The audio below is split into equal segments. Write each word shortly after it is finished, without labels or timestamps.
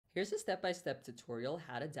Here's a step-by-step tutorial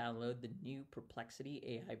how to download the new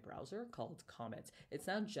Perplexity AI browser called Comet. It's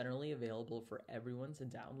now generally available for everyone to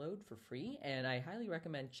download for free, and I highly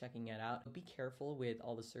recommend checking it out. Be careful with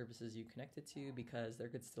all the services you connect it to because there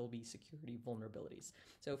could still be security vulnerabilities.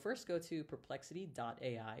 So first go to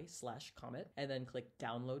perplexity.ai/Comet and then click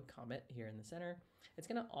Download Comet here in the center. It's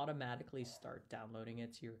going to automatically start downloading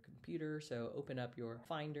it to your computer. So open up your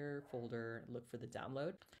Finder folder, look for the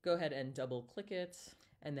download. Go ahead and double click it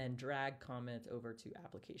and then drag Comet over to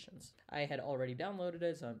applications. I had already downloaded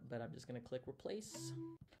it, but I'm just going to click replace.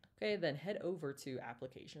 Okay, then head over to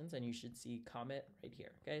applications and you should see Comet right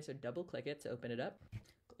here. Okay, so double click it to open it up.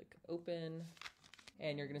 Click open.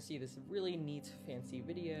 And you're going to see this really neat, fancy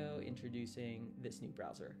video introducing this new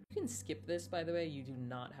browser. You can skip this, by the way. You do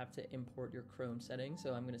not have to import your Chrome settings,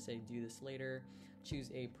 so I'm going to say do this later.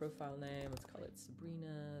 Choose a profile name. Let's call it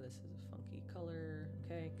Sabrina. This is a funky color.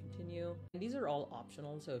 Okay, continue. And these are all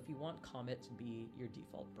optional, so if you want Comet to be your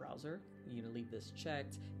default browser, you're going to leave this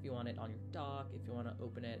checked. If you want it on your dock, if you want to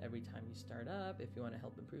open it every time you start up, if you want to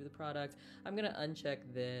help improve the product, I'm going to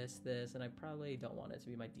uncheck this, and I probably don't want it to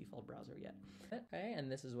be my default browser yet. Okay, and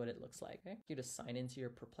this is what it looks like. Okay, you just sign into your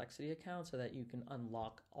Perplexity account so that you can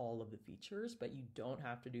unlock all of the features, but you don't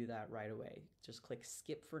have to do that right away. Just click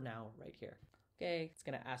skip for now right here. Okay, it's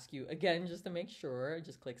gonna ask you again just to make sure,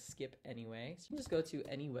 just click skip anyway. So you can just go to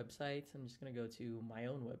any website. I'm just gonna go to my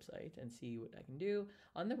own website and see what I can do.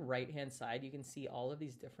 On the right hand side, you can see all of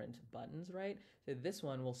these different buttons, right? So this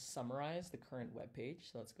one will summarize the current web page.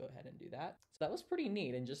 So let's go ahead and do that. So that was pretty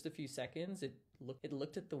neat. In just a few seconds, it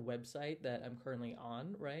looked at the website that I'm currently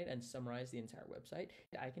on, right? And summarized the entire website.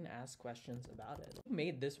 I can ask questions about it. Who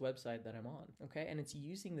made this website that I'm on? Okay, and it's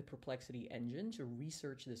using the Perplexity engine to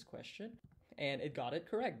research this question. And it got it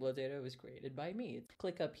correct. Blood data was created by me.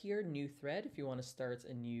 Click up here, new thread, if you want to start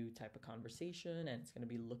a new type of conversation, and it's going to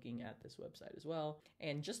be looking at this website as well.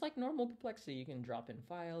 And just like normal Perplexity, you can drop in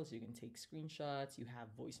files, you can take screenshots, you have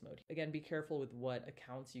voice mode. Again, be careful with what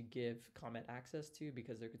accounts you give Comet access to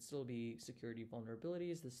because there could still be security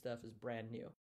vulnerabilities. This stuff is brand new.